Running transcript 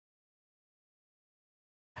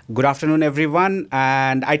Good afternoon, everyone.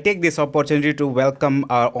 And I take this opportunity to welcome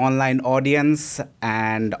our online audience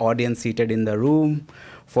and audience seated in the room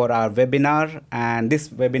for our webinar. And this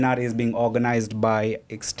webinar is being organized by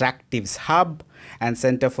Extractives Hub and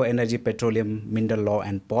Center for Energy, Petroleum, Mineral Law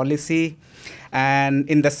and Policy. And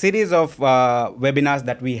in the series of webinars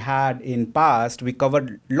that we had in past, we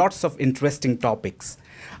covered lots of interesting topics.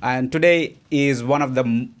 And today is one of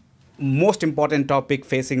the most important topic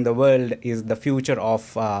facing the world is the future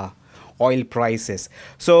of oil prices.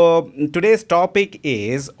 So today's topic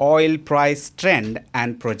is oil price trend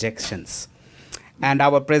and projections. And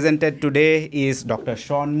our presenter today is Dr.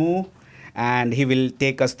 Shawn, and he will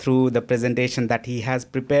take us through the presentation that he has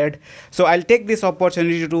prepared. So I'll take this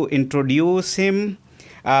opportunity to introduce him.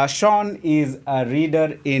 Shawn is a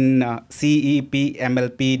reader in CEP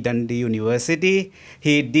MLP Dundee University.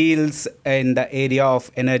 He deals in the area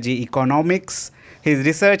of energy economics. His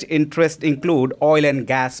research interests include oil and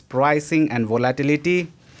gas pricing and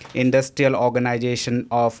volatility, industrial organization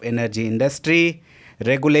of energy industry,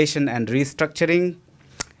 regulation and restructuring,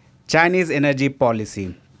 Chinese energy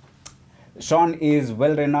policy. Shawn is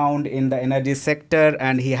well renowned in the energy sector,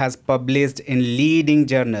 and he has published in leading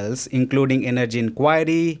journals including Energy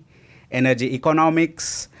Inquiry, Energy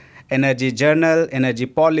Economics, Energy Journal, Energy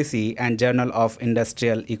Policy, and Journal of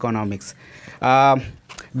Industrial Economics.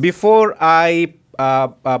 Before I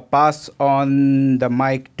pass on the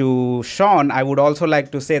mic to Shawn, I would also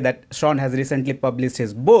like to say that Shawn has recently published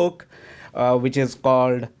his book, which is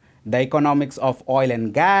called The Economics of Oil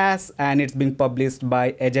and Gas, and it's being published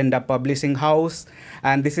by Agenda Publishing House.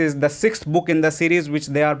 And this is the 6th book in the series which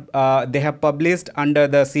they have published under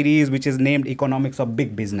the series which is named Economics of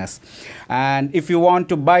Big Business. And if you want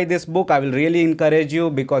to buy this book, I will really encourage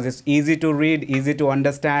you, because it's easy to read, easy to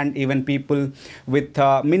understand. Even people with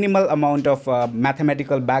minimal amount of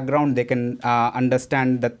mathematical background, they can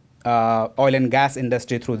understand the oil and gas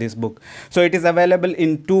industry through this book. So it is available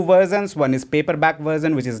in 2 versions. One is paperback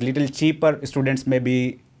version, which is little cheaper. Students may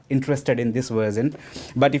be interested in this version.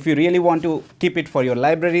 But if you really want to keep it for your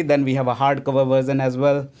library, then we have a hardcover version as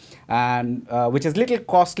well, and which is little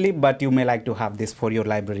costly, but you may like to have this for your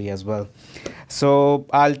library as well. So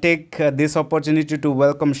I'll take this opportunity to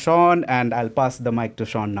welcome Shawn, and I'll pass the mic to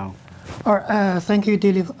Shawn now. All right, thank you,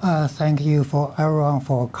 Dilip. Thank you for everyone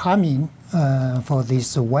for coming for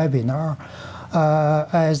this webinar.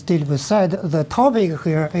 As Dilip said, the topic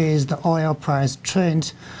here is the oil price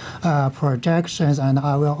trend projections, and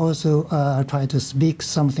I will also try to speak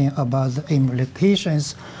something about the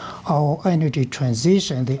implications of energy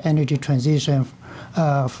transition, the energy transition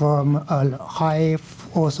from high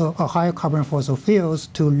carbon fossil fuels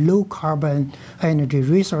to low carbon energy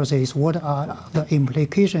resources. What are the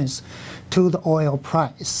implications to the oil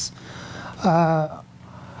price?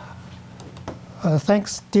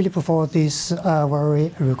 Thanks, Dilip, for this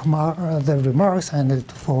very remarks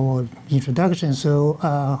and for introduction. So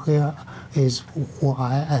here is who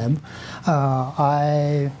I am.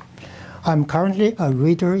 I'm currently a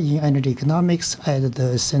reader in energy economics at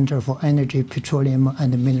the Center for Energy, Petroleum,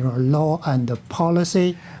 and Mineral Law and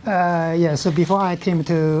Policy. So before I came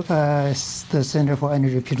to the Center for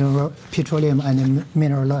Energy, Petroleum, and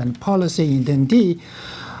Mineral Law and Policy in Dundee,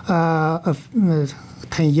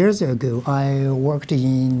 10 years ago, I worked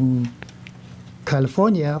in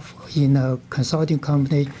California in a consulting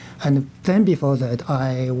company, and then before that,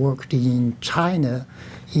 I worked in China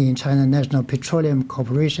National Petroleum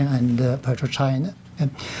Corporation and PetroChina.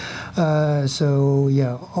 So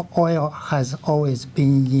yeah, oil has always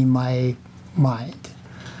been in my mind.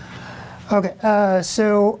 Okay,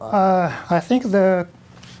 so I think the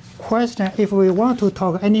question, if we want to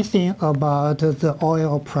talk anything about the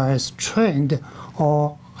oil price trend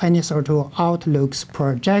or any sort of outlooks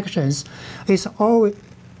projections, it's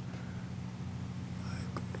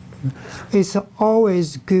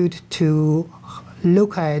always good to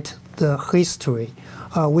look at the history.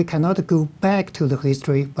 We cannot go back to the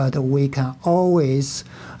history, but we can always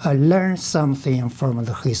learn something from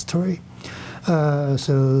the history.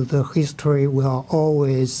 So the history will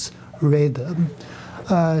always read them.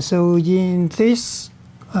 So in this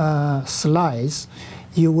slides,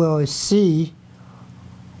 you will see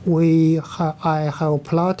I have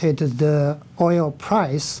plotted the oil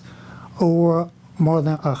price over more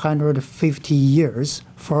than 150 years,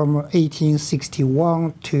 from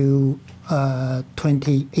 1861 to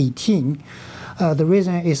 2018. The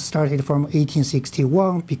reason it started from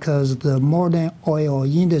 1861 because the modern oil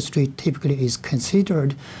industry typically is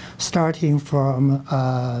considered starting from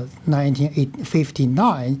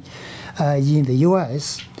 1959 in the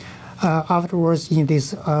US. Afterwards, in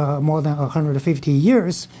this more than 150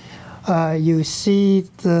 years, you see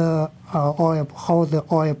the oil, how the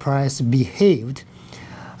oil price behaved.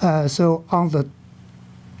 So on the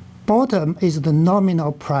bottom is the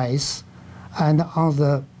nominal price, and on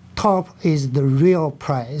the top is the real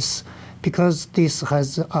price. Because this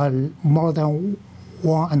has more than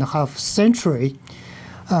 1.5 century,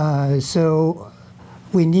 so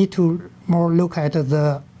we need to more look at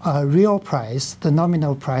the real price. The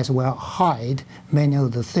nominal price will hide many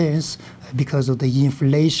of the things because of the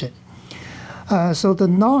inflation. So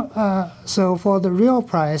for the real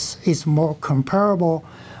price, it's more comparable,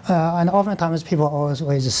 and oftentimes people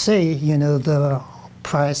always say, you know, the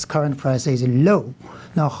current price is low.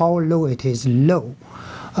 Now, how low it is low?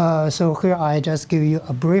 So here I just give you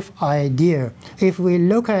a brief idea. If we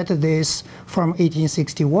look at this from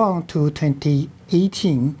 1861 to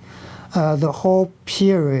 2018, the whole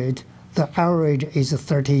period, the average is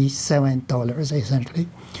 $37 essentially.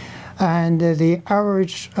 And the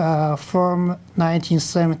average from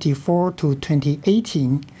 1974 to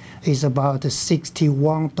 2018 is about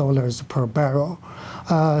 $61 per barrel.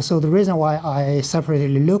 So the reason why I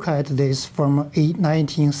separately look at this from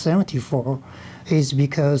 1974 is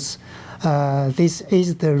because this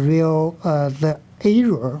is the real the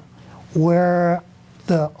era where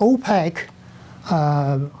the OPEC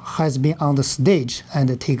has been on the stage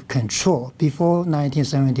and take control. Before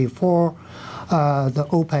 1974, the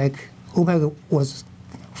OPEC was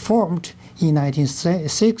formed in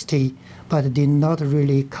 1960, but did not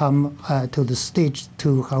really come to the stage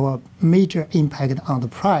to have a major impact on the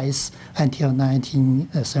price until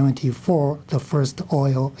 1974, the first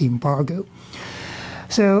oil embargo.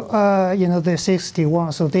 So, you know, the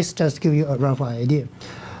 61, so this just gives you a rough idea.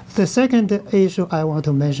 The second issue I want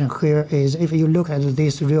to mention here is if you look at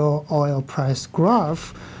this real oil price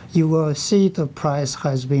graph, you will see the price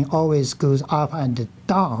has been always goes up and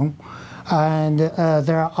down, and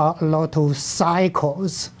there are a lot of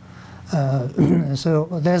cycles. So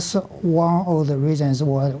that's one of the reasons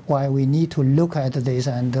why we need to look at this,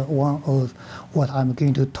 and one of what I'm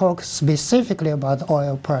going to talk specifically about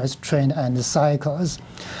oil price trend and cycles.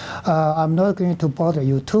 I'm not going to bother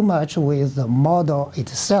you too much with the model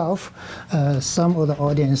itself. Some of the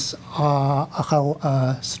audience have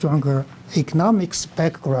a stronger economics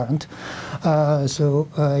background, so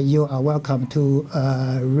you are welcome to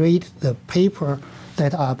read the paper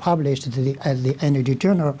that are published at the Energy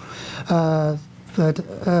Journal. But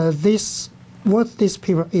what this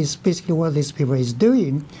paper is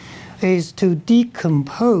doing is to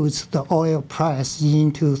decompose the oil price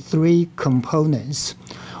into 3 components.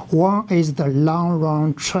 One is the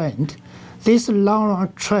long-run trend. This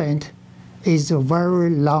long-run trend is a very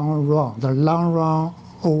long run, the long run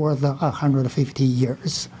over the 150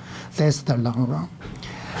 years. That's the long run.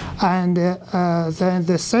 And then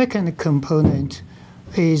the second component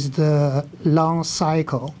is the long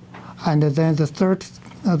cycle, and then the third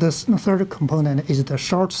component is the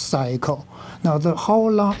short cycle. Now, how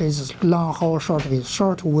long is long, how short is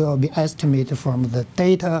short will be estimated from the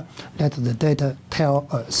data. Let the data tell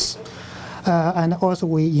us. And also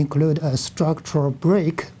we include a structural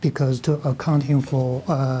break because to accounting for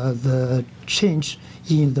the change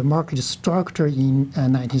in the market structure in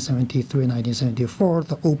 1973, 1974,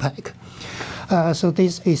 the OPEC. So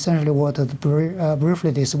this essentially what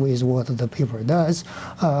briefly this is what the paper does.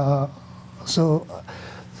 So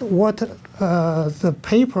what the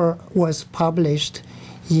paper was published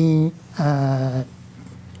in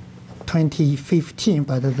 2015,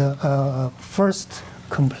 but the first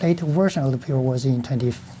complete version of the paper was in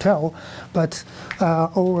 2012. But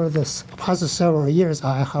over the past several years,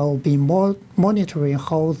 I have been monitoring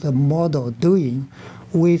how the model doing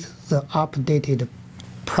with the updated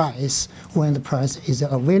price when the price is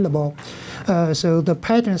available. So the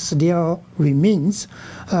pattern still remains.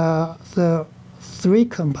 The 3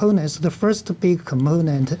 components. The first big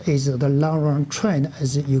component is the long-run trend,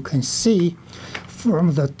 as you can see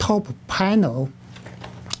from the top panel.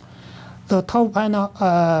 The top panel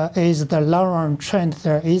is the long-run trend.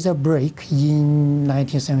 There is a break in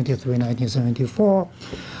 1973, 1974.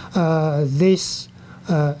 This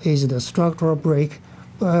is the structural break.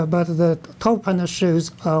 But the top panel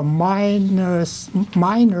shows a minor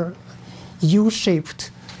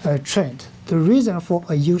U-shaped trend. The reason for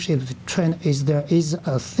a U-shaped trend is there is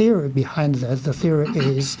a theory behind that. The theory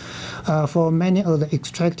is for many of the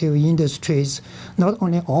extractive industries, not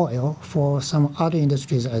only oil, for some other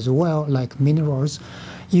industries as well, like minerals,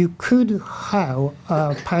 you could have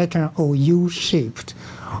a pattern of U-shaped.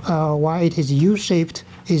 Why it is U-shaped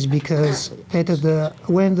is because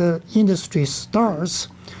when the industry starts,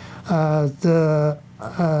 the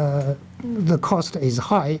the cost is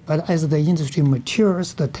high, but as the industry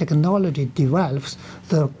matures, the technology develops,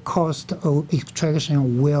 the cost of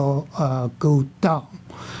extraction will go down.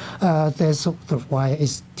 That's why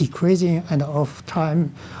it's decreasing, and of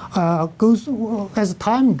time as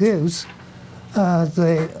time goes,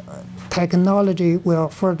 the technology will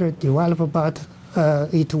further develop, but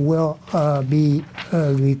it will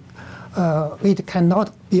it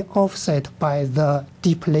cannot be offset by the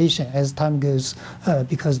depletion as time goes,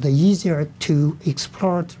 because the easier to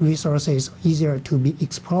exploit resources, easier to be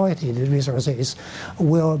exploited resources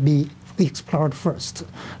will be explored first.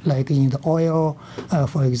 Like in the oil,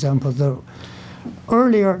 for example, the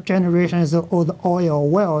earlier generations of the oil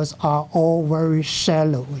wells are all very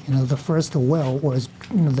shallow. The first well was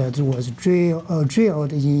that was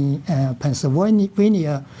drilled in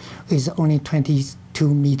Pennsylvania is only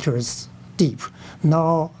 22 meters deep.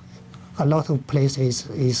 Now, a lot of places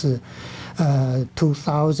is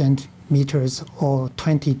 2,000 meters or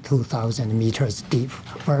 22,000 meters deep,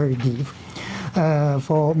 very deep.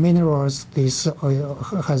 For minerals, this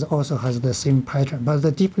also has the same pattern, but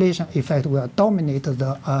the depletion effect will dominate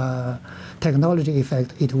the technology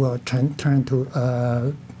effect. It will turn to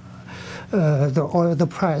the oil, the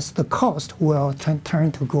price, the cost will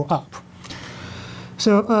turn to go up.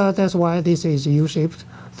 So that's why this is U-shaped.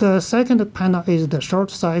 The second panel is the short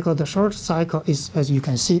cycle. The short cycle is, as you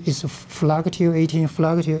can see, is fluctuating.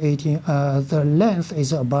 The length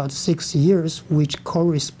is about 6 years, which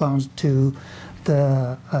corresponds to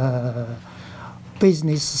the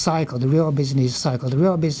business cycle, the real business cycle. The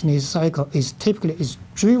real business cycle is typically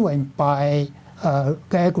driven by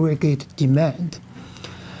aggregate demand.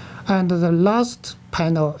 And the last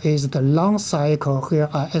panel is the long cycle. Here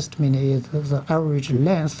I estimated the average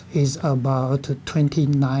length is about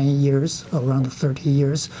 29 years, around 30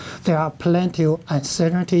 years. There are plenty of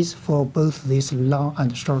uncertainties for both these long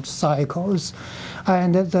and short cycles.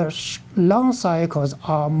 And the long cycles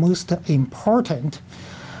are most important.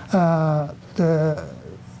 So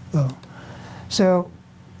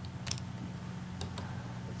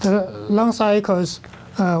the long cycles,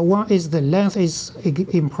 one is the length is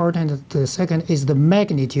important. The second is the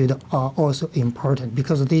magnitude are also important,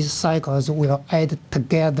 because these cycles will add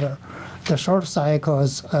together. The short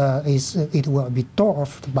cycles it will be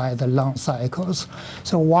dwarfed by the long cycles.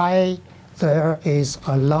 So why there is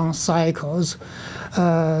a long cycles?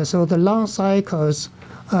 So the long cycles,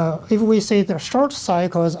 if we say the short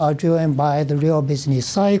cycles are driven by the real business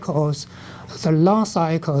cycles, the long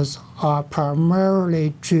cycles are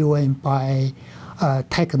primarily driven by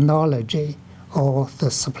technology or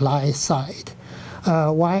the supply side.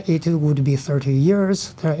 Why it would be 30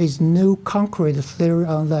 years, there is no concrete theory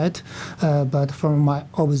on that, but from my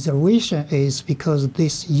observation is because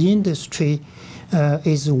this industry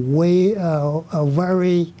is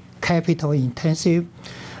very capital intensive,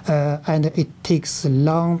 and it takes a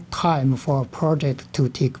long time for a project to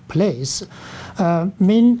take place.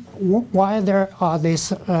 Why there are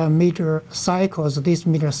these major cycles, these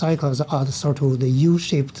major cycles are sort of the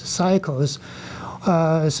U-shaped cycles.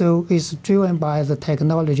 So it's driven by the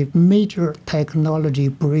technology, major technology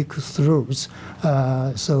breakthroughs.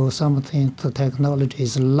 So something the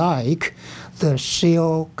technologies like the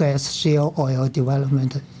shale gas, shale oil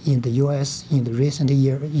development in the U.S. in the recent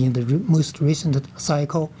year, in the most recent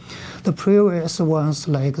cycle. The previous ones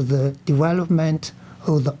like the development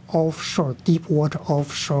of the offshore, deep water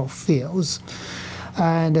offshore fields.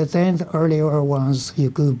 And then the earlier ones,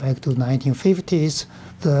 you go back to 1950s,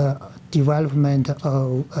 the development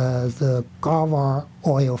of the Ghawar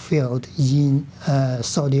oil field in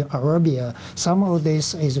Saudi Arabia. Some of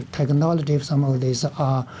this is technology, some of these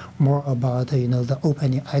are more about the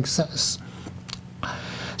opening access.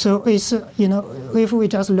 So it's if we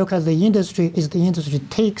just look at the industry, the industry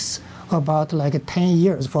takes about like 10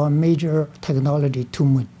 years for a major technology to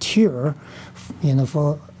mature.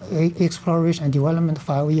 For exploration and development,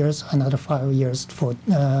 5 years, another 5 years for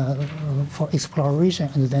exploration,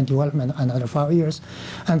 and then development, another 5 years,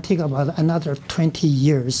 and take about another 20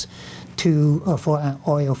 years for an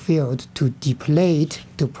oil field to deplete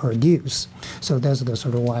to produce. So that's the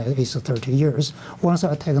sort of why it's 30 years. Once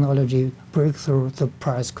a technology breakthrough, the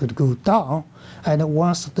price could go down, and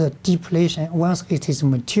once the depletion, once it is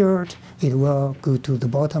matured, it will go to the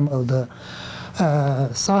bottom of the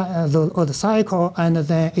cycle, and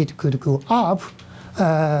then it could go up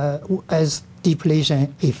as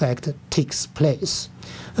depletion effect takes place.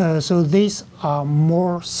 So these are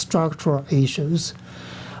more structural issues.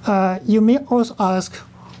 You may also ask,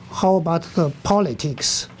 how about the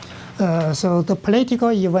politics? So the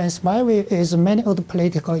political events, my view is many of the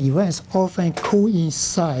political events often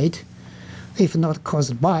coincide, if not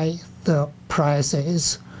caused by, the price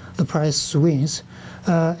is, the price swings.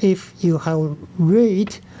 If you have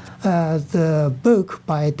read the book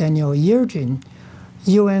by Daniel Yergin,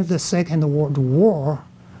 even the Second World War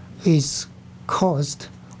is caused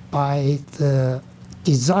by the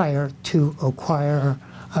desire to acquire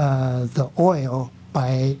the oil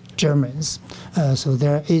by Germans. So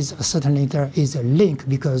there is certainly a link,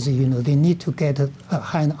 because they need to get a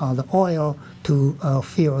hand on the oil to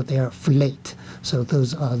fuel their fleet. So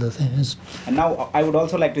those are the things. And now I would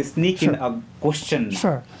also like to sneak in a question.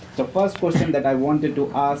 Sure. The first question that I wanted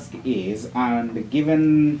to ask is, and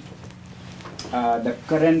given the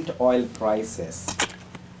current oil prices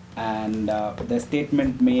and the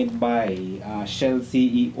statement made by Shell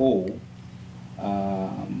CEO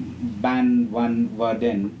Van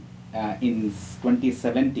Warden in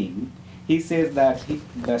 2017, he says that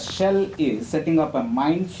the Shell is setting up a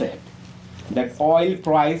mindset that oil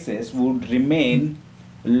prices would remain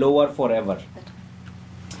lower forever.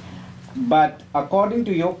 But according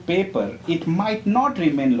to your paper, it might not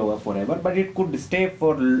remain lower forever, but it could stay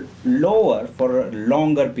for lower for a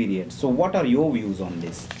longer period. So what are your views on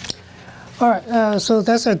this? All right, so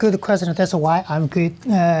that's a good question. That's why I'm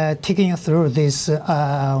taking you through this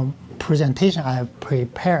presentation I have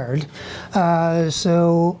prepared. The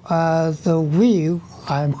view,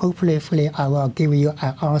 hopefully I will give you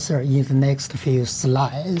an answer in the next few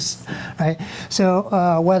slides, right? So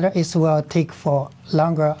whether it will take for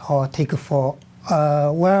longer or take for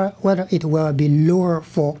whether it will be lower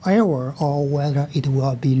forever or whether it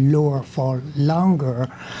will be lower for longer.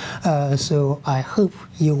 So I hope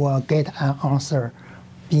you will get an answer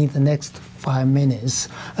in the next 5 minutes.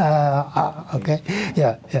 Okay,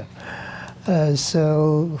 yeah.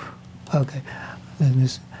 Okay, let me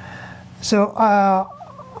see. So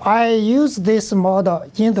I use this model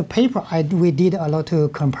in the paper. We did a lot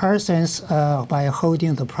of comparisons by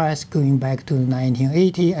holding the price going back to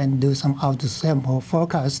 1980 and do some out-sample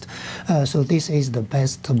forecast. So this is the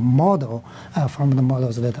best model from the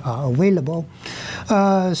models that are available.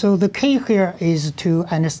 So the key here is to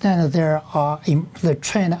understand that the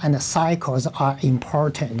trend and the cycles are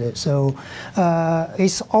important. So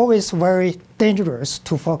it's always very dangerous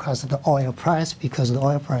to forecast the oil price, because the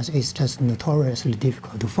oil price is just notoriously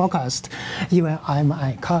difficult to forecast. Even I'm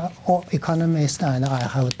an economist and I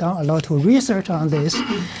have done a lot of research on this.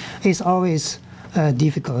 It's always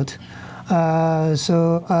difficult. There's,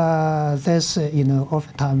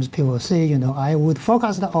 oftentimes people say, I would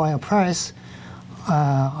forecast the oil price,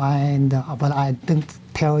 but I don't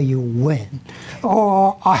tell you when,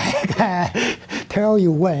 or I can tell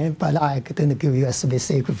you when, but I couldn't give you a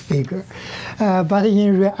specific figure. But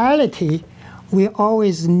in reality, we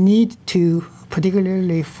always need to,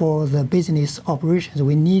 particularly for the business operations,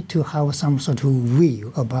 we need to have some sort of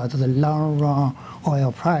view about the long-run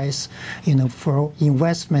oil price. For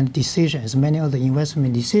investment decisions, many of the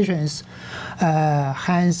investment decisions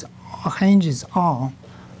hinges on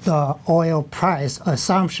the oil price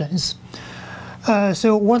assumptions.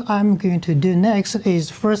 So what I'm going to do next is,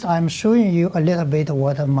 first I'm showing you a little bit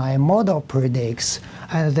what my model predicts,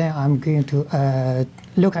 and then I'm going to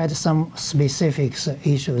look at some specific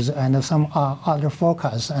issues and some other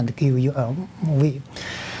forecasts and give you a view.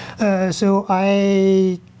 So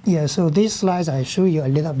these slides I show you a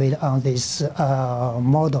little bit on this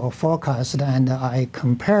model forecast, and I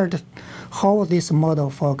compared how this model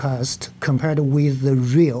forecast compared with the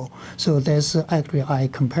real. So that's actually I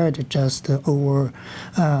compared just over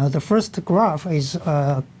the first graph is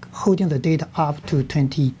holding the data up to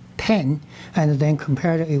 2010, and then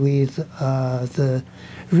compared it with the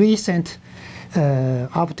recent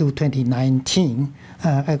up to 2019.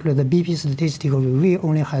 Actually, the BP statistical review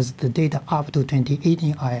only has the data up to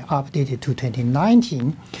 2018. I updated to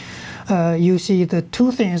 2019. You see the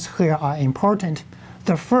two things here are important.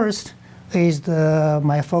 The first is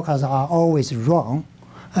my forecasts are always wrong.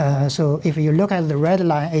 So if you look at the red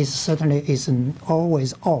line, it certainly is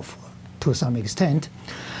always off to some extent.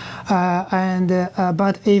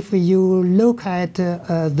 But if you look at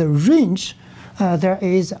the range, there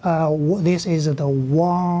is this is the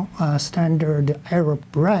one standard error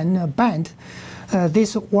band.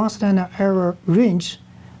 This one standard error range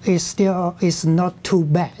is not too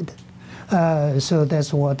bad. So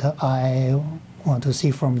that's what I want to see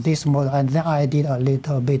from this model. And then I did a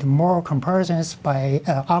little bit more comparisons by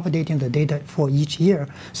updating the data for each year.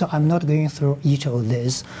 So I'm not going through each of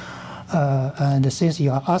these. And since you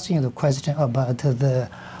are asking the question about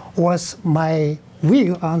what's my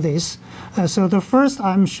view on this, so the first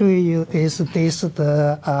I'm showing you is this what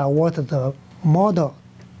the model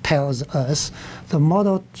tells us. The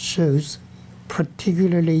model shows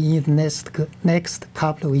particularly in the next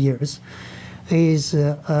couple of years, is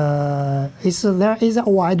there is a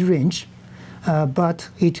wide range, but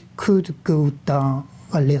it could go down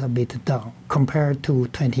a little bit down compared to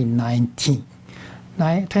 2019.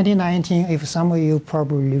 2019, if some of you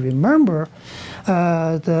probably remember,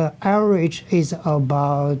 the average is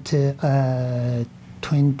about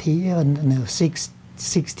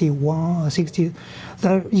 61, 60.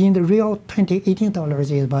 In the real 2018 dollars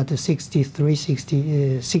is about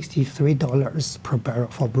 $63 per barrel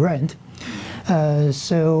for Brent.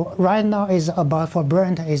 So right now is about for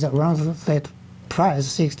Brent is around that price,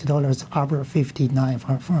 $60 upper 59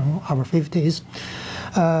 from upper 50s.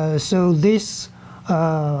 So this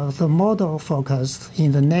the model forecast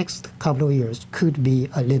in the next couple of years could be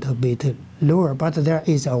a little bit lower, but there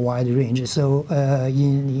is a wide range. So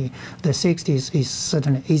in the 60s is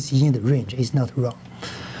certainly is in the range. It's not wrong,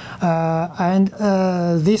 and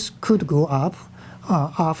this could go up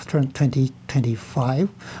after 2025.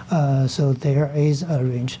 So there is a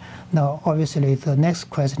range. Now, obviously, the next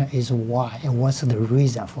question is why? What's the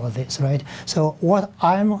reason for this, right? So what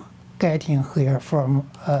I'm getting here from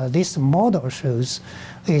this model shows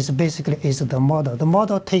is basically is the model. The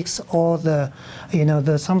model takes all the,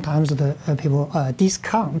 sometimes the people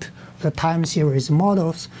discount the time series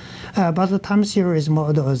models, but the time series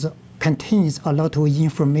models contains a lot of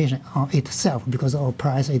information on itself because our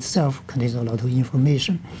price itself contains a lot of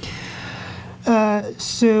information.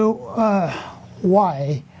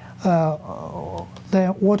 Why?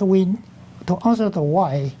 Then to answer the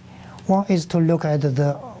why, one is to look at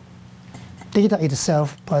the data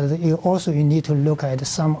itself, but you need to look at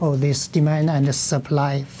some of these demand and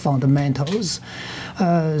supply fundamentals.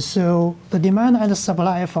 So the demand and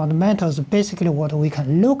supply fundamentals, basically what we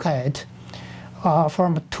can look at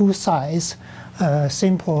from two sides.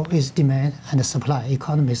 Simple is demand and supply.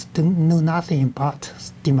 Economists know nothing but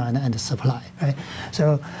demand and supply, right?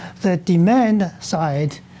 So the demand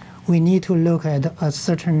side, we need to look at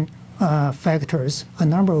certain factors, a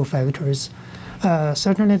number of factors.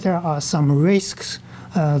 Certainly there are some risks.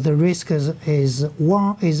 The risk is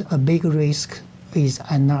one is a big risk is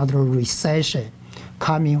another recession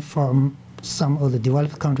coming from some of the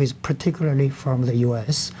developed countries, particularly from the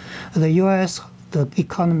US. The US, the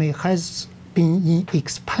economy has been in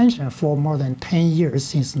expansion for more than 10 years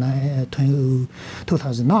since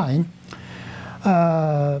 2009.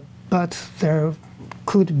 But there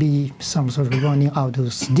could be some sort of running out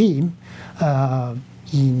of steam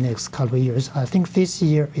in next couple of years. I think this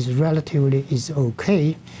year is relatively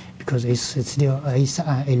okay because it's still an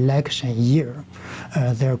election year.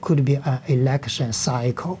 There could be an election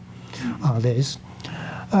cycle on this.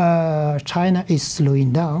 China is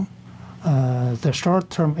slowing down. The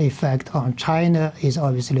short-term effect on China is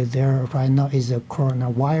obviously there right now is the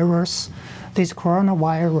coronavirus. This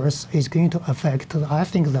coronavirus is going to affect, I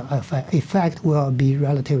think the effect will be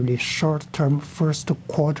relatively short-term first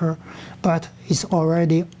quarter, but it's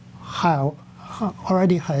already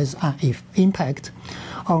has an impact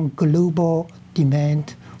on global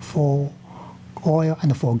demand for oil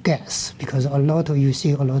and for gas, because you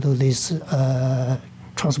see a lot of this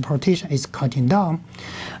transportation is cutting down,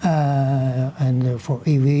 and for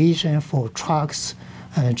aviation, for trucks,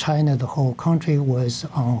 China, the whole country was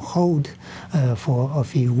on hold for a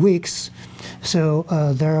few weeks. So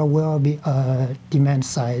there will be a demand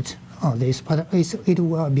side on this, but it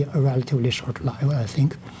will be a relatively short life, I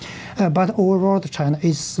think. But overall, China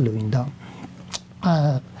is slowing down.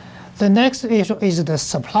 The next issue is the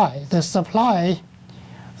supply. The supply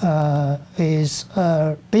is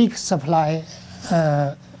a big supply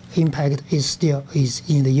impact is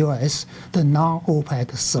in the U.S., the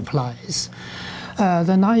non-OPEC supplies.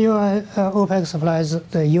 The non-OPEC supplies,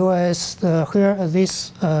 the U.S., here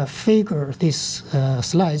this figure, this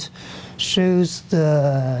slide shows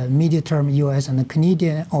the medium-term U.S. and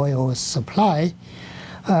Canadian oil supply.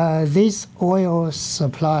 This oil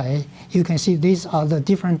supply, you can see these are the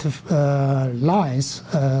different lines.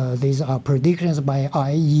 These are predictions by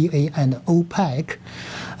IEA and OPEC.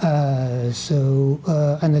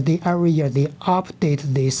 And every year they update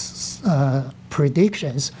these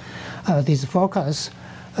predictions, these forecasts,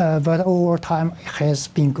 but over time it has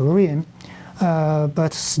been growing,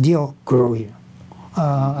 but still growing.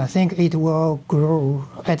 I think it will grow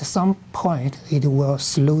at some point. It will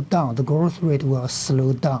slow down. The growth rate will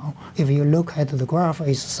slow down. If you look at the graph,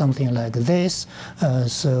 it's something like this.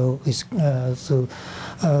 It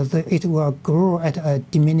will grow at a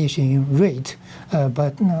diminishing rate,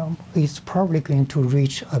 but it's probably going to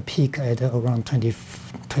reach a peak at around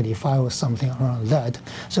 25 or something around that.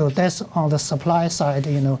 So that's on the supply side.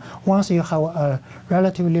 Once you have a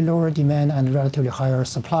relatively lower demand and relatively higher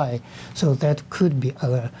supply, so that could be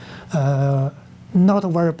not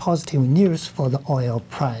very positive news for the oil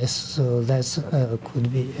price. So that's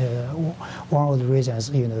could be one of the reasons,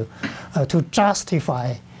 to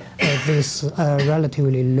justify this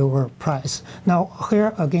relatively lower price. Now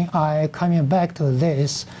here again, coming back to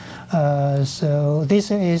this. So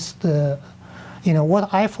this is the,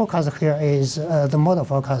 what I focus here is the model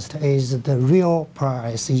forecast is the real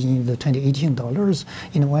price in the 2018 dollars.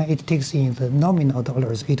 When it takes in the nominal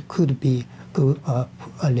dollars, it could be go up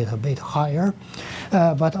a little bit higher,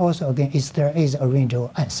 but also again, there is a range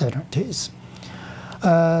of uncertainties.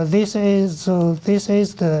 This is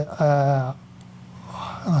the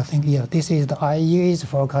I think this is the IEA's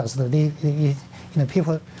forecast.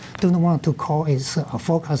 People don't want to call it a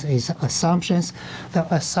forecast, it's assumptions. The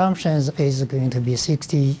assumptions is going to be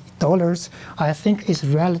 $60. I think it's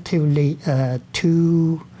relatively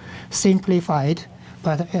too simplified,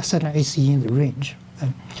 but certainly it's in the range.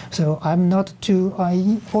 So I'm not too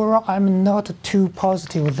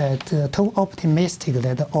positive that too optimistic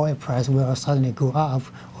that the oil price will suddenly go up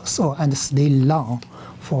and stay long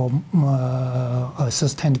for a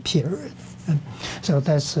sustained period. So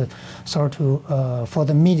that's sort of for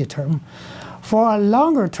the medium term. For a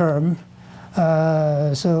longer term,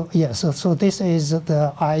 so this is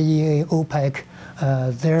the IEA OPEC,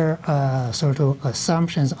 their sort of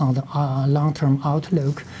assumptions on the long-term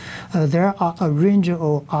outlook. There are a range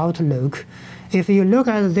of outlook. If you look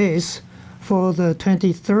at this for the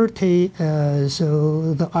 2030,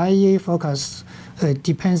 so the IEA forecast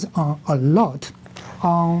depends on a lot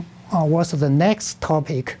on what's the next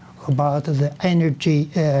topic about the energy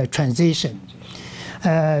transition.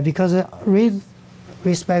 Because with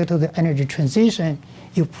respect to the energy transition,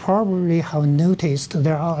 you probably have noticed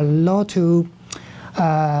there are a lot of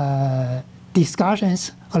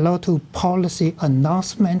discussions, a lot of policy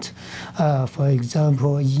announcements. For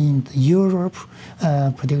example, in Europe,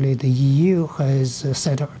 particularly the EU, has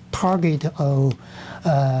set a target of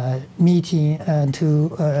meeting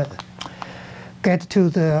to get to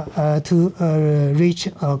reach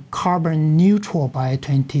a carbon neutral by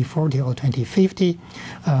 2040 or 2050,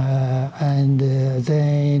 and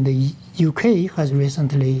then the UK has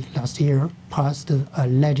recently, last year, passed a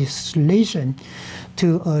legislation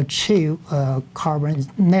to achieve carbon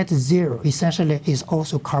net zero. Essentially, is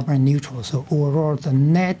also carbon neutral. So overall, the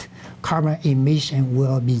net carbon emission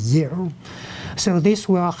will be zero. So this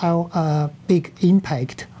will have a big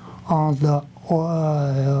impact on the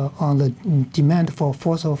demand for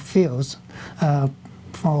fossil fuels,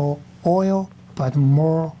 for oil, but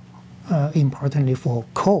more importantly for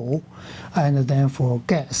coal, and then for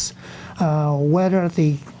gas. Whether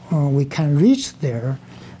we can reach there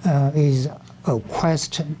is a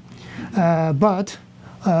question, but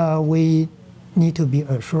we need to be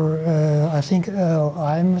assured. I think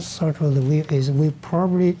I'm sort of the view is we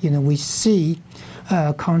probably we see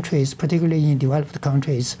countries, particularly in developed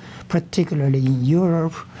countries, particularly in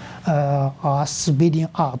Europe, are speeding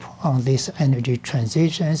up on these energy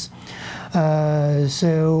transitions.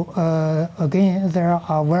 So again, there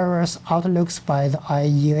are various outlooks by the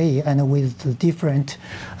IEA and with the different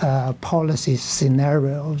policy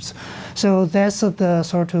scenarios. So that's the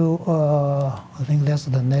sort of, I think that's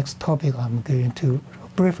the next topic I'm going to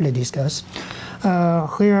briefly discuss.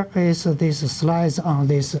 Here is these slides on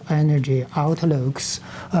these energy outlooks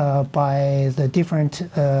by the different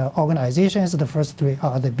organizations. The first three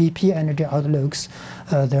are the BP energy outlooks.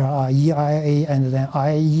 There are EIA and then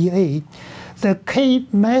IEA. The key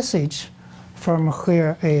message from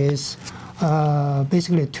here is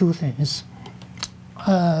basically two things.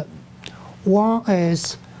 One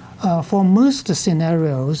is for most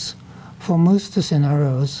scenarios,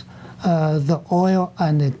 the oil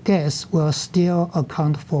and the gas will still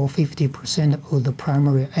account for 50% of the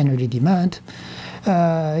primary energy demand.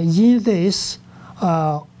 In this,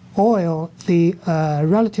 oil,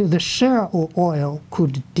 the share of oil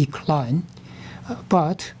could decline,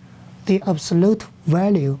 but the absolute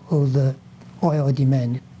value of the oil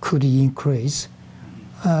demand could increase.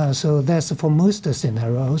 So that's for most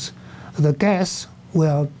scenarios. The gas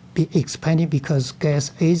will be expanding because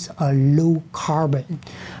gas is a low carbon.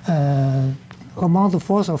 Among the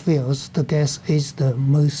fossil fuels, the gas is the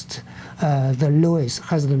most, has the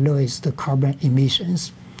lowest carbon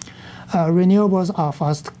emissions. Renewables are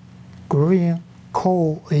fast growing.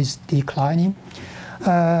 Coal is declining.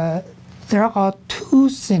 There are two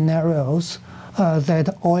scenarios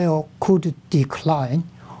that oil could decline.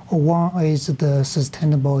 One is the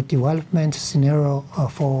sustainable development scenario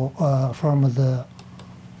from the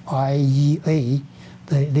IEA,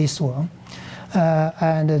 this one.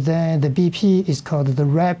 And then the BP is called the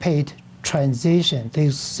rapid transition,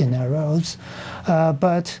 these scenarios.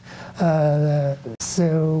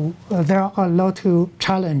 So there are a lot of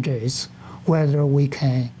challenges whether we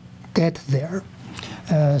can get there.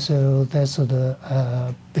 So that's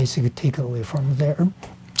the basic takeaway from there.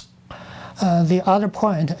 The other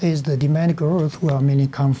point is the demand growth will mainly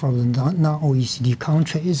come from the non-OECD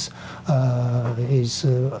countries. Is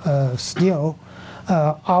still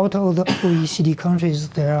out of the OECD countries,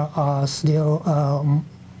 there are still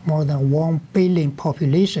more than 1 billion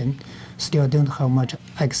population still don't have much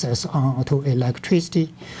access to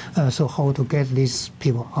electricity. So how to get these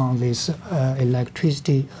people on this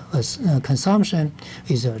electricity consumption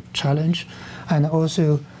is a challenge. And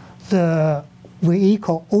also the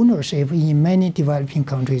vehicle ownership in many developing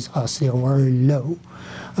countries are still very low.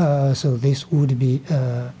 So this would be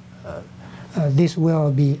this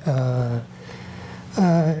will be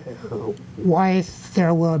why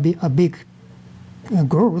there will be a big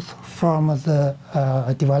growth from the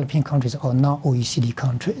developing countries or non-OECD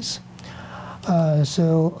countries.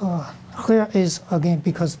 Here is again,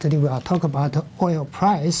 because today we are talking about oil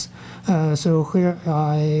price. So here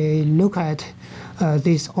I look at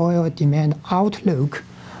this oil demand outlook.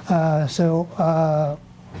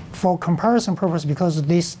 For comparison purpose, because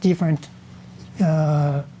these different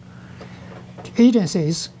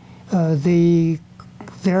agencies,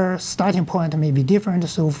 their starting point may be different.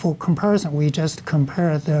 So for comparison, we just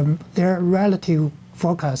compare their relative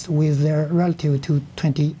forecast with their relative to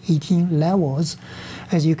 2018 levels.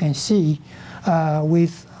 As you can see,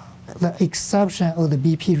 with the exception of the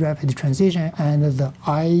BP rapid transition and the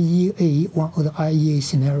IEA, one of the IEA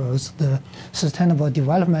scenarios, the sustainable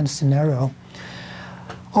development scenario,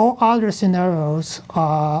 all other scenarios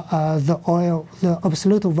are the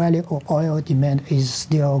absolute value of oil demand is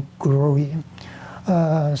still growing.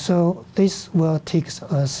 So this will take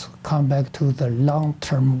us come back to the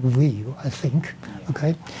long-term view, I think.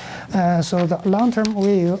 Okay, so the long-term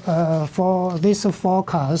view for this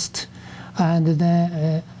forecast, and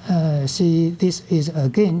then see this is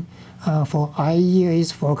again for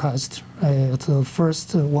IEA's forecast. The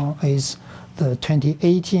first one is the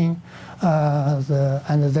 2018,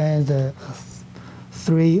 and then the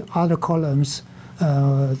 3 other columns.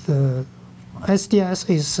 The SDS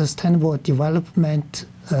is Sustainable Development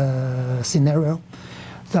Scenario.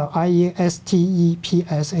 The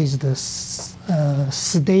IESTEPS is the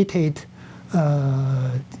stated,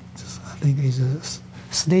 I think is a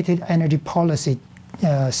stated energy policy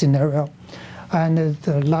scenario. And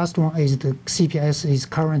the last one is the CPS is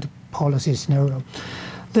current policy scenario.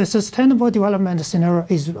 The sustainable development scenario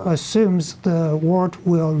assumes the world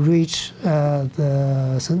will meet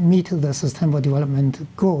the sustainable development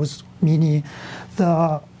goals, meaning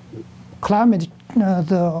the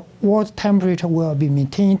world temperature will be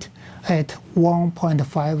maintained at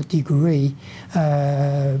 1.5 degree,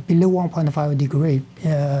 below 1.5 degree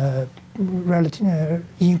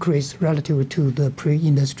increase relative to the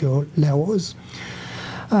pre-industrial levels.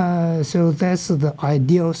 So that's the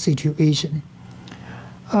ideal situation.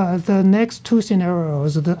 The next 2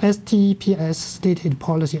 scenarios, the STPS stated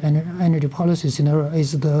policy and energy policy scenario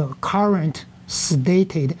is the current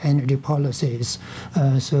stated energy policies.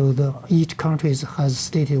 So each country has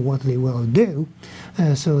stated what they will do.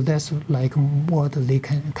 So that's like what they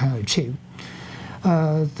can achieve.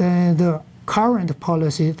 Then the current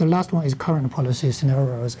policy, the last one is current policy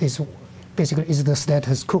scenarios, is basically is the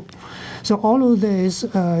status quo. So all of this,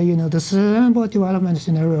 the sustainable development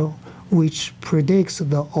scenario, which predicts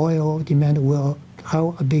the oil demand will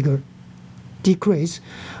have a bigger decrease,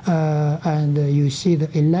 and you see the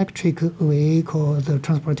electric vehicle, the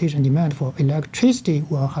transportation demand for electricity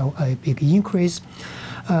will have a big increase.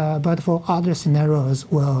 But for other scenarios,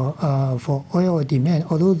 for oil demand,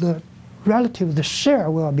 although the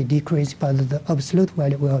share will be decreased, but the absolute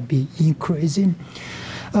value will be increasing.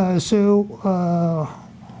 What's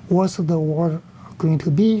the world going to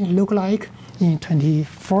look like in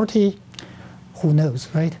 2040? Who knows,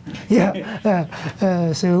 right? Yeah.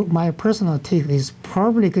 So my personal take is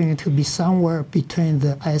probably going to be somewhere between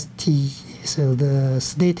the so the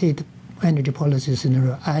stated energy policy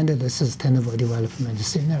scenario and the sustainable development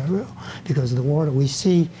scenario, because the world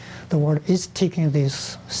is taking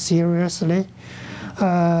this seriously.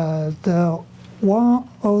 One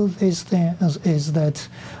of these things is that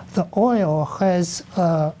the oil has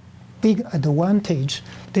a big advantage.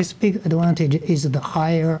 This big advantage is the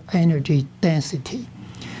higher energy density.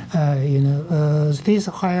 This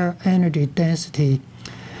higher energy density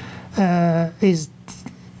is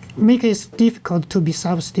make it difficult to be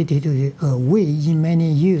substituted away in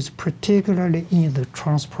many use, particularly in the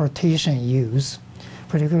transportation use.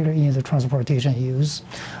 Particularly in the transportation use,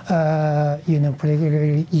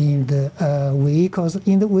 particularly in the vehicles,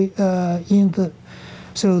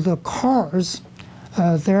 so the cars,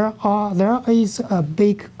 there is a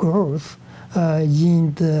big growth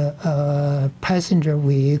in the passenger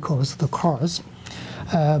vehicles, the cars,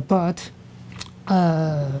 but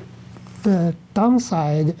the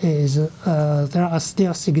downside is there are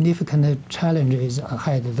still significant challenges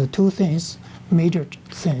ahead. The two things, major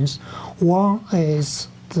things. One is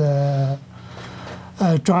the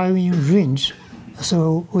driving range,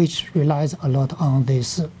 so which relies a lot on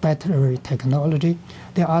this battery technology.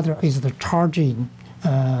 The other is the charging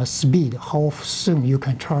speed, how soon you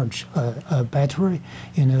can charge a battery.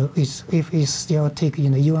 If it's still take,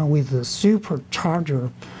 even with the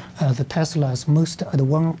supercharger, the Tesla's most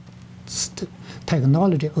advanced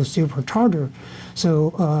technology of supercharger,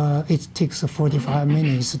 so it takes 45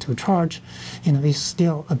 minutes to charge. It's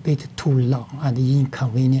still a bit too long and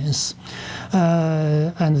inconvenience,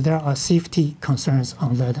 and there are safety concerns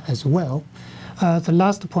on that as well. The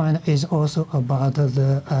last point is also about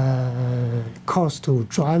the cost of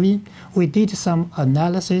driving. We did some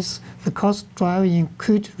analysis. The cost of driving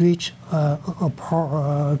could reach a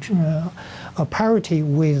parity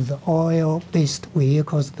with oil-based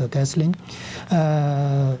vehicles, the gasoline.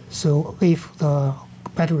 So if the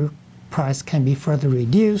battery price can be further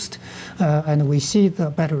reduced, and we see the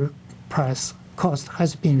battery price cost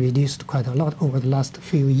has been reduced quite a lot over the last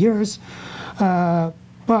few years,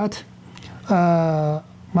 but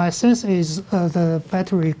my sense is the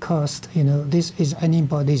battery cost, this is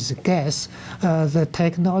anybody's guess. The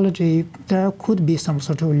technology, there could be some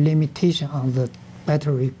sort of limitation on the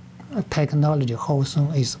battery technology, how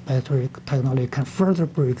soon is battery technology can further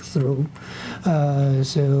break through.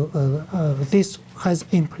 This has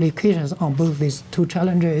implications on both these two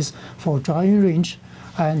challenges for driving range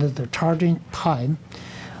and the charging time,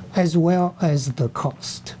 as well as the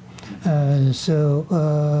cost. But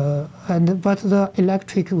the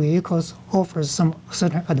electric vehicles offer some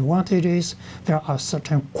certain advantages. There are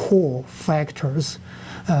certain core factors,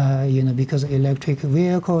 because electric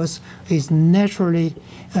vehicles is naturally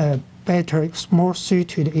better, more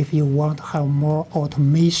suited if you want to have more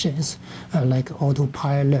automations, like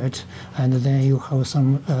autopilot, and then you have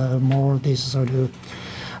some more this sort of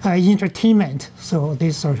entertainment. So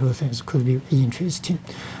these sort of things could be interesting.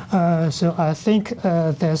 So I think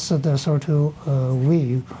that's the sort of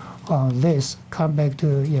view on this. Come back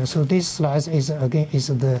to, so this slide is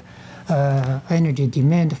the energy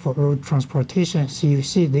demand for road transportation. So you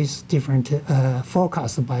see these different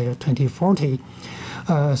forecasts by 2040.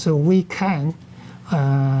 So we can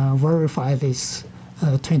verify this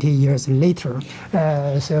 20 years later.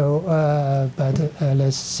 But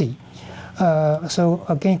let's see. So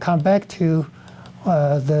again, come back to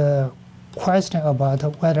the question about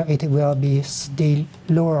whether it will be still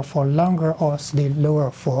lower for longer or still lower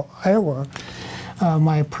forever.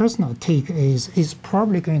 My personal take is it's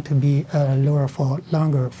probably going to be lower for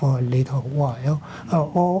longer for a little while,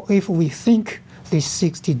 or if we think this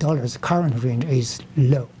 $60 current range is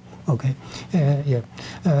low. Okay,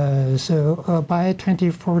 so by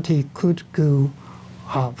 2040 could go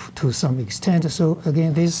up to some extent. So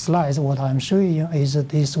again, this slide, what I'm showing you is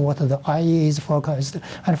this what the IEA is forecast,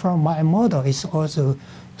 and from my model, it also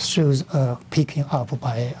shows picking up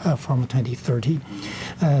by from 2030.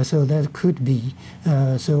 So that could be.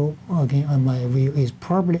 So again, my view is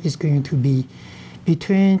probably is going to be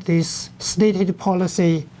between this stated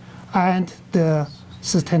policy and the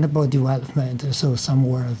sustainable development. So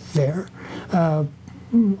somewhere there.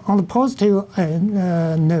 On the positive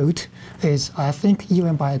note is I think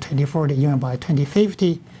even by 2040, even by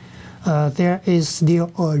 2050, there is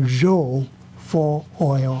still a role for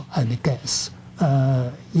oil and gas.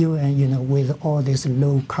 Even with all these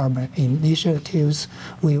low carbon initiatives,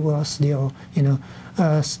 we will still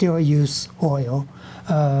still use oil.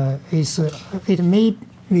 It may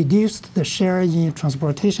reduce the share in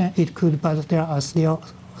transportation. It could, but there are still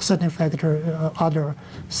certain other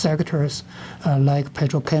sectors like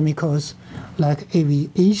petrochemicals, like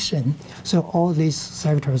aviation. So all these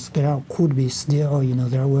sectors, there could be still,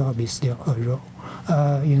 there will be still a role.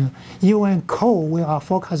 Even coal, we are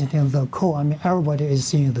forecasting the coal. I mean, everybody is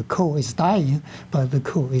seeing the coal is dying, but the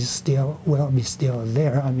coal is still will be still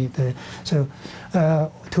there. I mean, to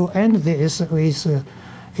end this is.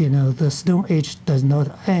 The Stone Age does not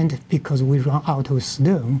end because we run out of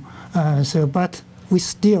stone. But we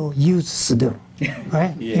still use stone,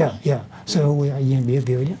 right? Yeah. So we are in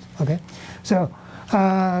buildings. Okay. So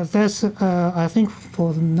That's, I think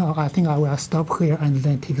for now, I think I will stop here and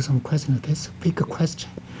then take some questions. That's a big question.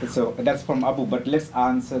 So that's from Abu, but let's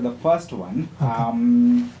answer the first one.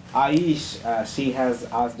 Okay. Aish, she has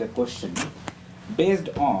asked a question based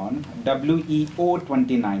on WEO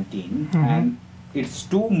 2019 and its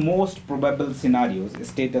two most probable scenarios,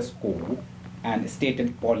 status quo and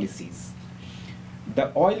stated policies.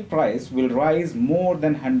 The oil price will rise more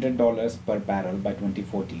than $100 per barrel by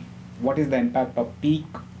 2040. What is the impact of peak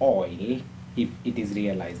oil if it is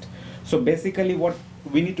realized? So basically what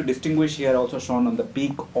we need to distinguish here also, Shawn, on the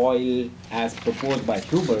peak oil as proposed by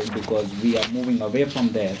Hubert, because we are moving away from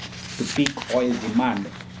there to peak oil demand.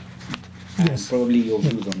 Yes. And probably your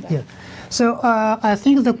views on that. Yeah. So I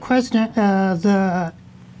think the question, the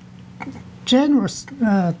general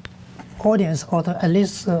audience, or at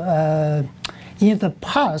least in the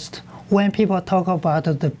past, when people talk about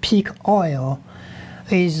the peak oil,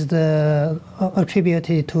 is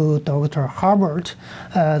attributed to Dr. Hubbard,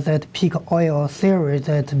 that peak oil theory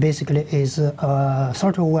that basically is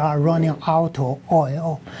sort of we are running out of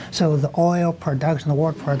oil. So the oil production, the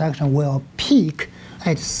world production will peak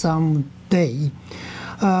at some day.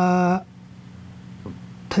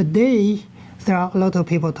 Today, there are a lot of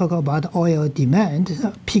people talk about oil demand,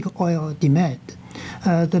 peak oil demand.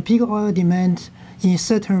 The peak oil demand in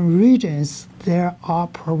certain regions, there are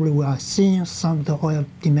probably we are seeing some of the oil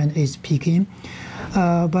demand is peaking.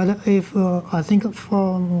 But if I think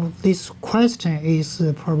from this question is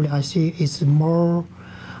probably I see it's more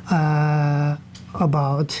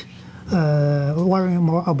about worrying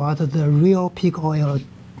more about the real peak oil.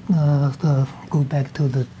 Go back to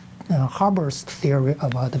the Hubbard's theory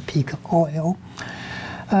about the peak oil.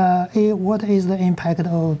 What is the impact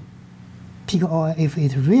of peak oil if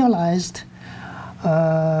it realized?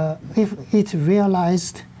 If it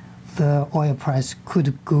realized, the oil price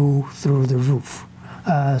could go through the roof.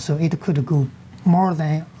 So it could go more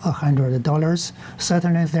than $100.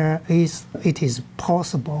 Certainly, it is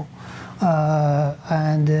possible.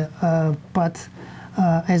 But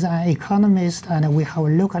as an economist, and we have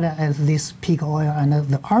looked at this peak oil and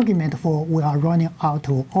the argument for we are running out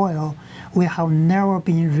of oil, we have never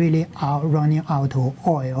been really running out of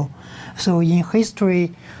oil. So in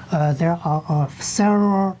history, there are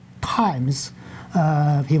several times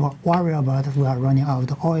people worry about we are running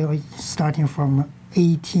out of oil, starting from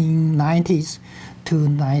 1890s to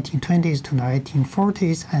 1920s to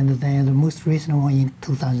 1940s, and then the most recent one in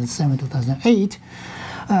 2007, 2008.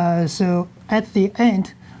 So at the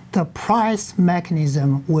end, the price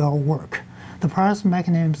mechanism will work. The price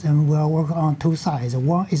mechanism will work on two sides.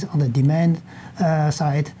 One is on the demand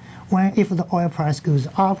side. If the oil price goes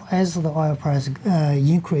up, as the oil price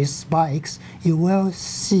spikes, you will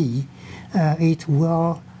see it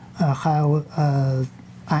will have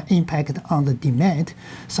an impact on the demand.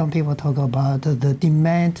 Some people talk about the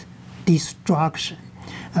demand destruction.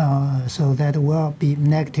 So that will be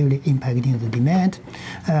negatively impacting the demand.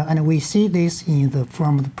 And we see this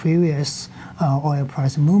from the previous oil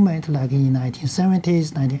price movement, like in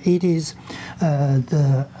 1970s, 1980s,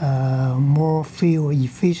 the more fuel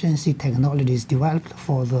efficiency technologies developed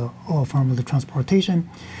from the transportation.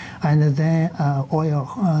 And then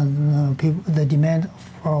the demand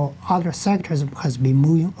for other sectors has been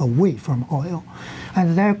moving away from oil.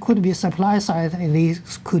 And there could be supply side, and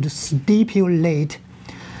this could stipulate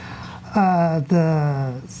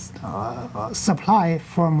the supply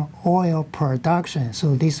from oil production.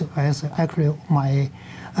 So this is actually my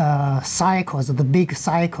cycles, the big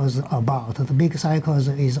cycles about. The big cycles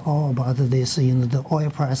is all about this. The oil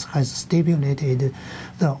price has stimulated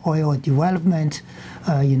the oil development,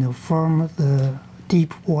 from the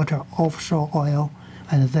deep water offshore oil,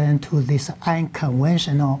 and then to this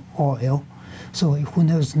unconventional oil. So who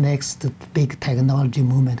knows next big technology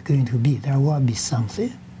movement going to be? There will be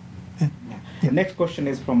something. The next question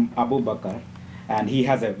is from Abu Bakr, and he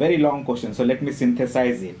has a very long question, so let me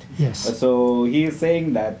synthesize it. Yes. So he is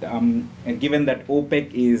saying that given that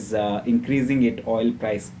OPEC is increasing its oil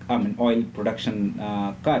production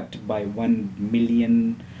cut by 1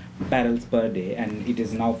 million barrels per day, and it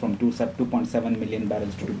is now from 2.7 million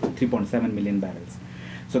barrels to 3.7 million barrels.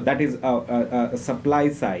 So that is a supply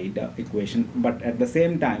side equation, but at the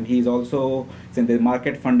same time, he is also saying the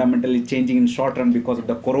market fundamentally changing in short run because of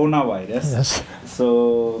the coronavirus. Yes.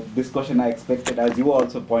 So this question I expected, as you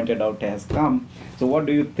also pointed out, has come. So what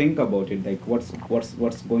do you think about it? Like what's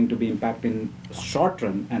going to be impact in short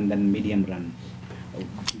run and then medium run,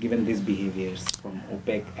 given these behaviors from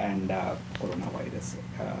OPEC and coronavirus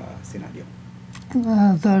scenario?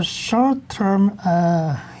 The short term,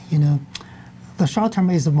 the short term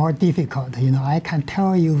is more difficult. I can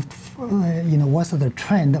tell you what's the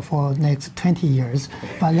trend for next 20 years.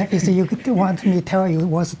 But if you want me to tell you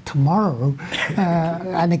what's tomorrow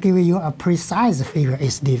and give you a precise figure,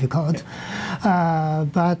 it's difficult.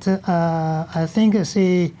 But I think,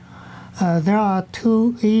 there are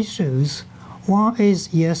two issues. One is,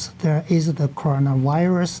 yes, there is the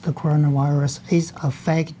coronavirus. The coronavirus is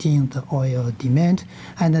affecting the oil demand,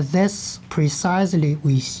 and that's precisely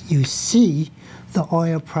you see the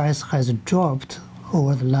oil price has dropped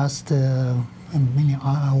over the last 1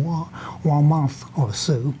 month or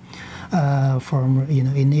so. From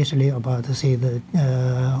initially about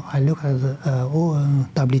I look at the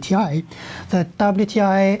WTI. The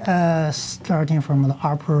WTI starting from the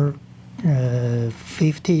upper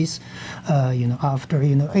 50s, after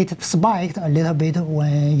it spiked a little bit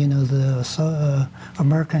when the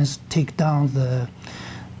Americans take down the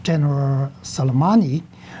General Soleimani,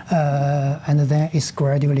 and then it's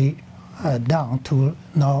gradually down to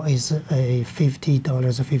now is a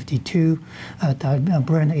 $50, 52.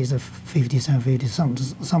 Brent is a 57, 50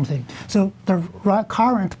 something. So the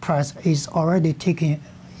current price is already taking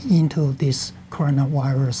into this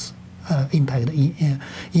coronavirus impact.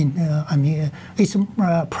 It's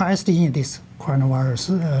priced in this coronavirus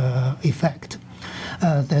effect.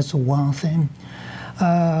 That's one thing.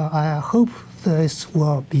 I hope this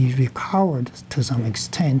will be recovered to some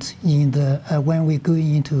extent in the when we go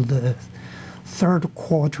into the second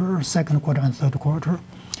quarter and third quarter.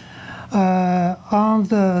 On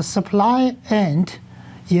the supply end,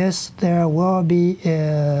 yes, there will be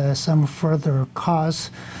some further costs.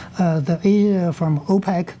 From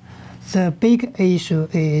OPEC, the big issue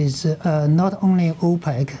is not only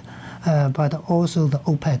OPEC, but also the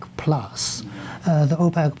OPEC Plus. The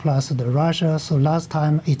OPEC Plus, the Russia. So last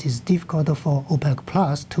time it is difficult for OPEC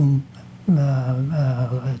Plus to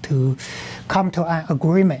come to an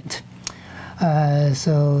agreement.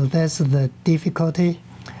 So that's the difficulty.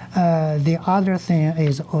 The other thing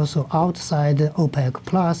is also outside OPEC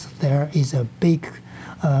Plus, there is a big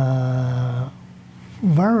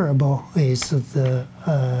variable is the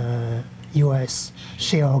U.S.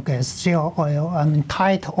 shale oil,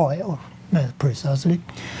 tight oil, precisely.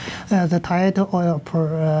 The tight oil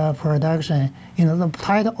production, the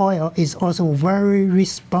tight oil is also very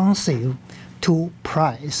responsive to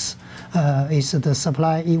price. It's the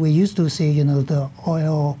supply. We used to say, the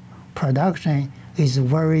oil production is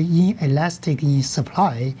very inelastic in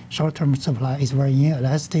supply. Short-term supply is very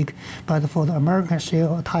inelastic. But for the American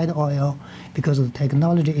shale tight oil, because the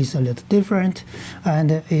technology is a little different,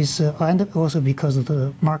 and also because of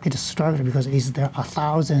the market structure, because there are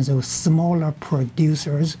thousands of smaller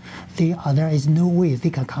producers, there is no way they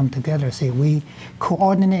can come together, say we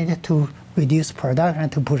coordinate to reduce production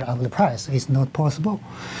to push up the price. It's not possible.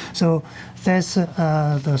 So that's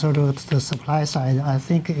the sort of the supply side. I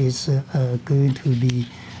think is going to be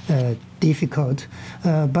difficult.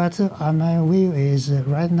 But my view is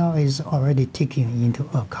right now is already taking into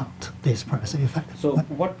account this price effect. So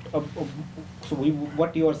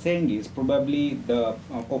what you are saying is probably the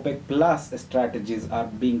OPEC Plus strategies are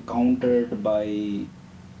being countered by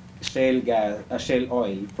shale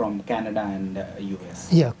oil from Canada and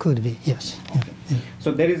US. Yeah, could be, yes. Okay. Yeah.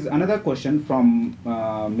 So there is another question from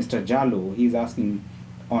Mr. Jalo. He's asking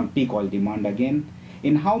on peak oil demand again.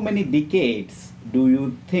 In how many decades do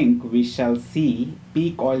you think we shall see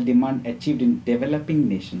peak oil demand achieved in developing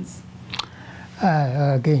nations?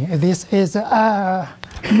 Again, this is a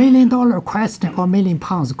 $1 million question or £1 million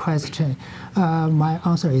question. My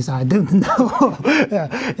answer is I don't know.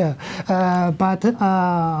 But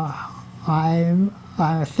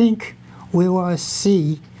I think we will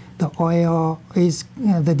see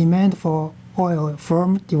the demand for oil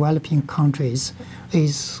from developing countries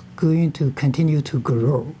is going to continue to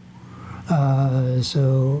grow.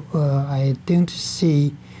 So I don't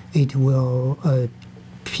see it will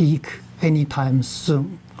peak anytime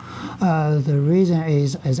soon. The reason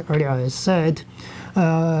is, as earlier I said,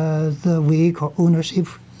 the vehicle ownership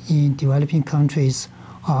in developing countries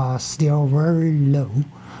are still very low.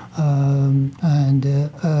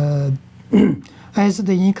 As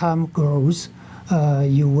the income grows,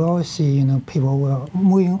 you will see, people will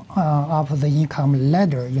moving up the income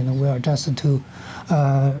ladder, will just to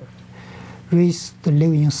raise the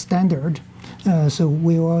living standard. So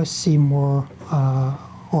we will see more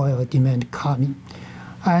oil demand coming.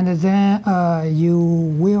 And then you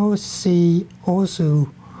will see also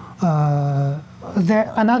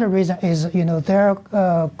another reason is, there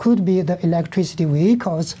could be the electricity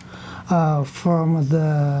vehicles from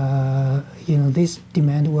the, this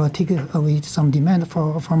demand will take away some demand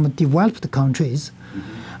from developed countries.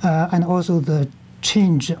 And also the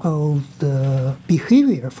change of the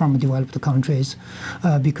behavior from developed countries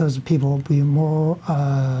because people will be more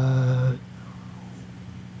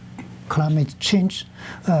climate change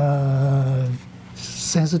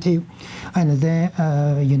sensitive, and then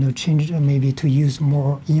change maybe to use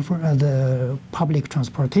more the public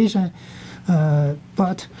transportation,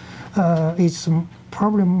 but it's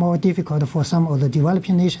probably more difficult for some of the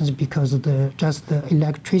developing nations because of the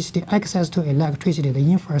electricity access to electricity,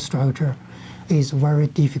 the infrastructure is very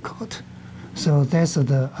difficult. So that's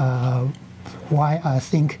the why I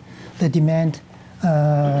think the demand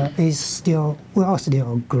will still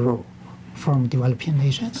grow from developing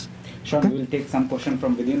nations. Shawn, we will take some question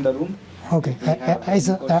from within the room. Okay. Is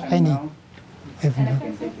there any? If no.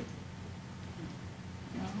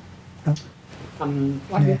 No?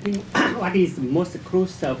 What do you think? What is the most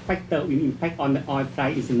crucial factor in impact on the oil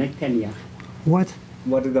price in the next 10 years? What?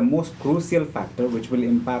 What is the most crucial factor which will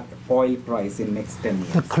impact oil price in next 10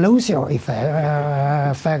 years? The crucial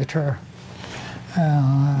effect, factor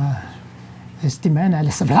is demand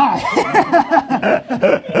and supply.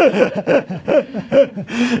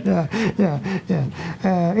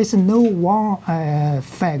 It's no one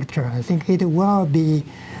factor. I think it will be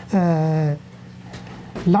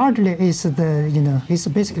largely is it's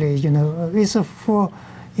basically it's for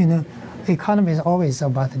economy is always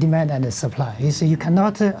about demand and supply. You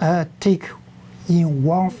cannot take in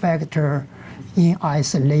one factor in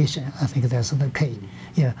isolation. I think that's the key.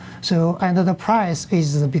 Yeah. So and the price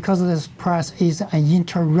is because this price is an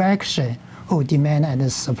interaction of demand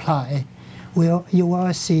and supply. You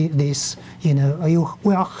will see this. You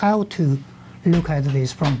will have to look at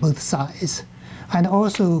this from both sides, and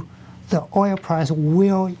also the oil price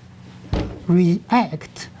will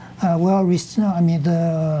react. The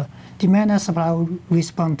demand and supply will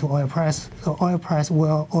respond to oil price. The oil price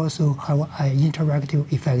will also have an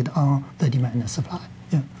interactive effect on the demand and supply.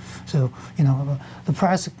 Yeah. So the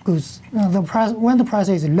price goes. When the price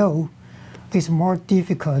is low, it's more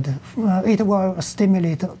difficult. It will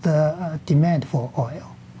stimulate the demand for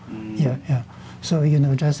oil. Yeah. So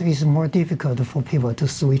it's more difficult for people to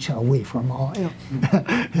switch away from oil.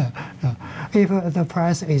 If the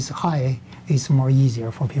price is high, it's more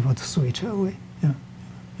easier for people to switch away.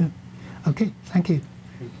 Okay, thank you.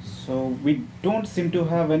 So we don't seem to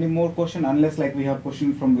have any more question unless we have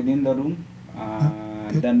question from within the room.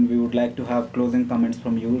 Then we would like to have closing comments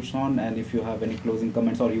from you, Shawn, and if you have any closing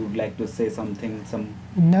comments or you would like to say something.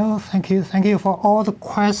 No, thank you. Thank you for all the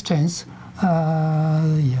questions.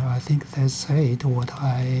 I think that's it.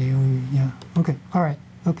 Okay, all right.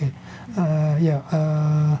 Okay.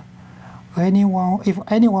 If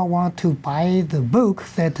anyone want to buy the book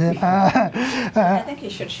that I think you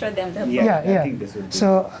should show them the book. I think this would be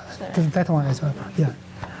so that one as well. Yeah.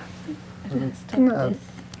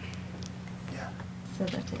 So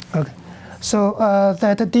that is Okay. So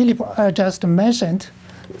that Dilip just mentioned,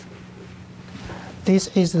 this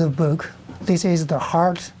is the book. This is the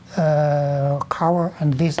hard cover,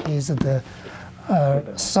 and this is the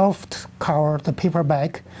soft cover, the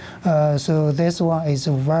paperback. So this one is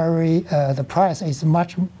the price is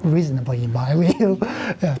much reasonable in my view.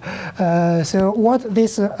 So what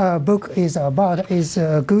this book is about is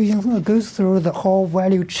goes through the whole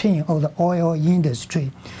value chain of the oil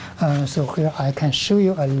industry. So here I can show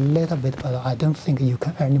you a little bit, but I don't think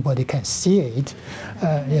anybody can see it.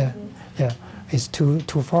 It's too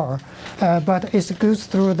far. But it goes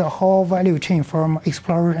through the whole value chain from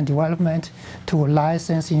exploration and development to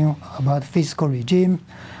licensing about fiscal regime,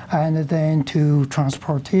 and then to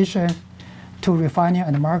transportation, to refining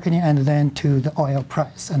and marketing, and then to the oil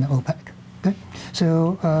price and OPEC. Okay?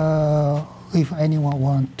 So if anyone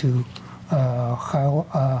wants to have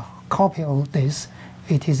a copy of this,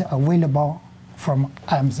 it is available from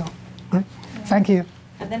Amazon. Okay? Thank you.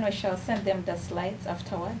 And then we shall send them the slides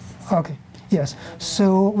afterwards. Okay. Yes.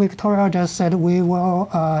 So Victoria just said we will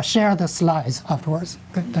share the slides afterwards.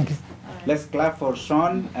 Okay. Thank you. Let's clap for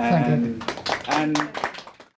Shawn Thank you. and